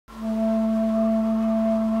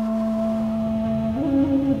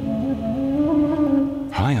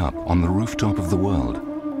High up on the rooftop of the world,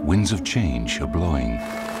 winds of change are blowing.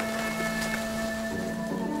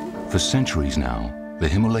 For centuries now, the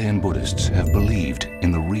Himalayan Buddhists have believed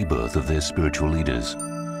in the rebirth of their spiritual leaders.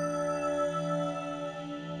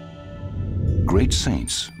 Great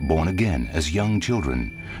saints born again as young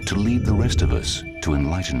children to lead the rest of us to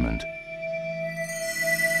enlightenment.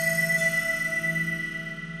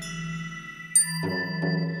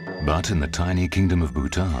 But in the tiny kingdom of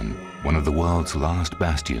Bhutan, one of the world's last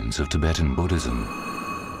bastions of Tibetan Buddhism,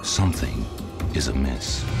 something is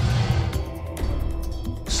amiss.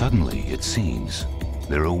 Suddenly, it seems,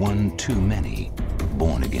 there are one too many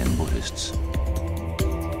born-again Buddhists.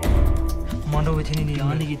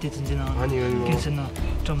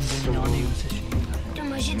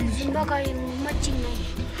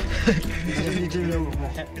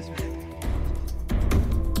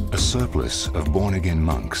 A surplus of born-again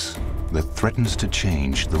monks that threatens to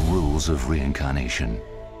change the rules of reincarnation.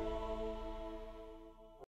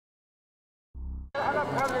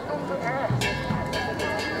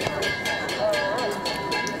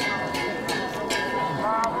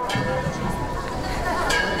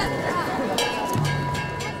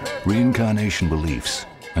 Reincarnation beliefs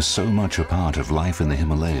are so much a part of life in the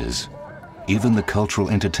Himalayas. Even the cultural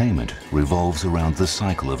entertainment revolves around the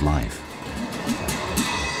cycle of life.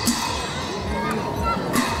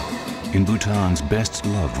 In Bhutan's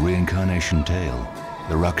best-loved reincarnation tale,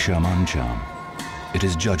 the Raksha Mancham, it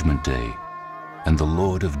is Judgment Day, and the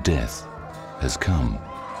Lord of Death has come.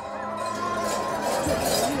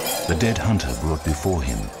 The dead hunter brought before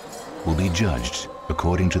him will be judged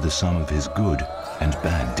according to the sum of his good and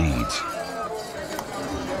bad deeds.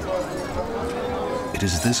 It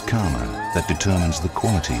is this karma that determines the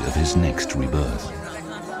quality of his next rebirth.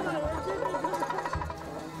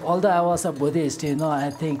 Although I was a Buddhist, I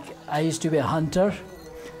think I used to be a hunter,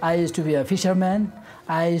 I used to be a fisherman,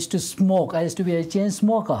 I used to smoke, I used to be a chain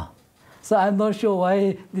smoker. So I'm not sure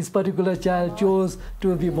why this particular child chose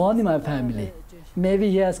to be born in my family. Maybe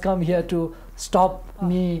he has come here to stop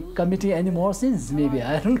me committing any more sins, maybe,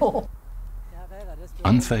 I don't know.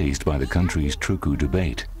 Unfazed by the country's trulkus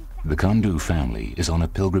debate, the Khandu family is on a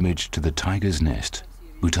pilgrimage to the Tiger's Nest,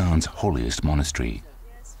 Bhutan's holiest monastery.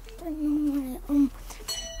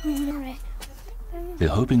 They're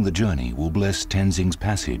hoping the journey will bless Tenzing's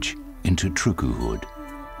passage into trulkuhood.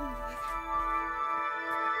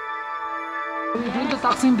 Have you been to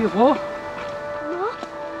Taksim before? No.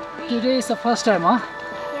 Today is the first time, huh?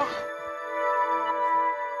 Yeah.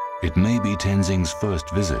 It may be Tenzing's first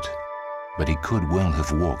visit, but he could well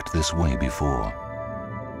have walked this way before.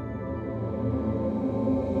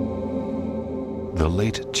 The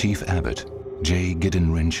late Chief Abbot, J. Gidden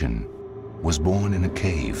Rinchen, was born in a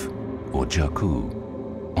cave, or jaku,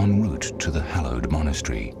 en route to the hallowed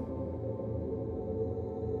monastery.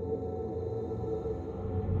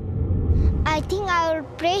 I think I will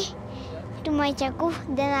pray to my jaku,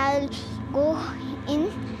 then I will go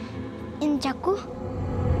in jaku.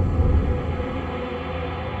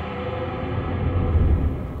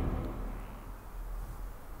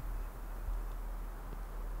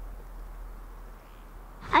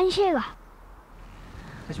 Anshega.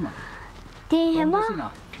 Tin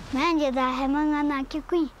hema. Man jada hema ngana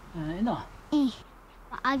kikui. No.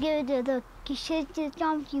 Age de kishe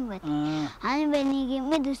champi met. Ani beni ge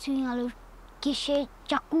medu swingalu kishe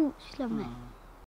jaku slame.